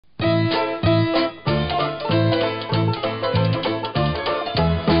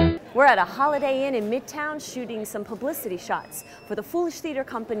We're at a Holiday Inn in Midtown shooting some publicity shots for the Foolish Theater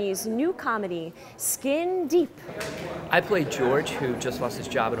Company's new comedy, Skin Deep. I play George, who just lost his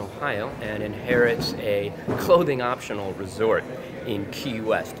job in Ohio and inherits a clothing-optional resort in Key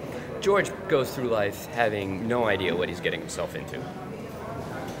West. George goes through life having no idea what he's getting himself into.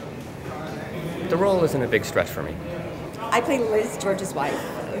 The role isn't a big stretch for me. I play Liz, George's wife,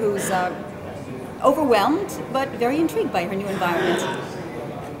 who's overwhelmed but very intrigued by her new environment.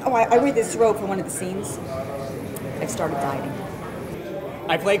 Oh, I wear this robe for one of the scenes. I've started dieting.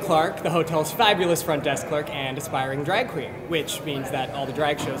 I play Clark, the hotel's fabulous front desk clerk and aspiring drag queen, which means that all the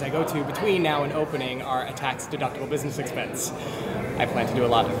drag shows I go to between now and opening are a tax-deductible business expense. I plan to do a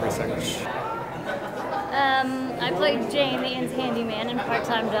lot of research. I played Jane, the inn's handyman and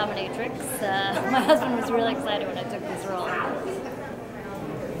part-time dominatrix. My husband was really excited when I took this role.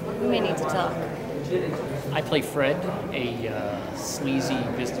 We may need to talk. I play Fred, a sleazy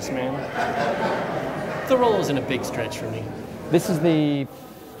businessman. The role isn't a big stretch for me. This is the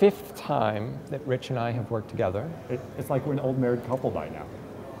 5th time that Rich and I have worked together. It's like we're an old married couple by now.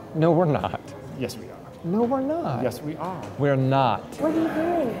 No, we're not. Yes, we are. No, we're not. Yes, we are. We're not. What are you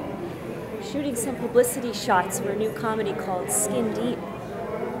doing? Shooting some publicity shots for a new comedy called Skin Deep.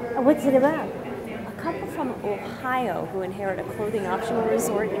 What's it about? A couple from Ohio who inherit a clothing optional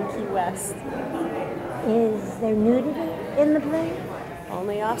resort in Key West. Is there nudity in the play?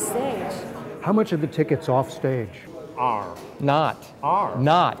 Only off stage. How much of the tickets off stage? Are. Not. Are.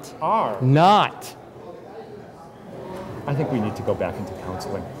 Not. Are. Not. I think we need to go back into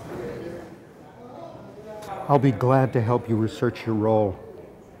counseling. I'll be glad to help you research your role.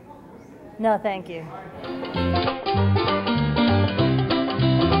 No, thank you.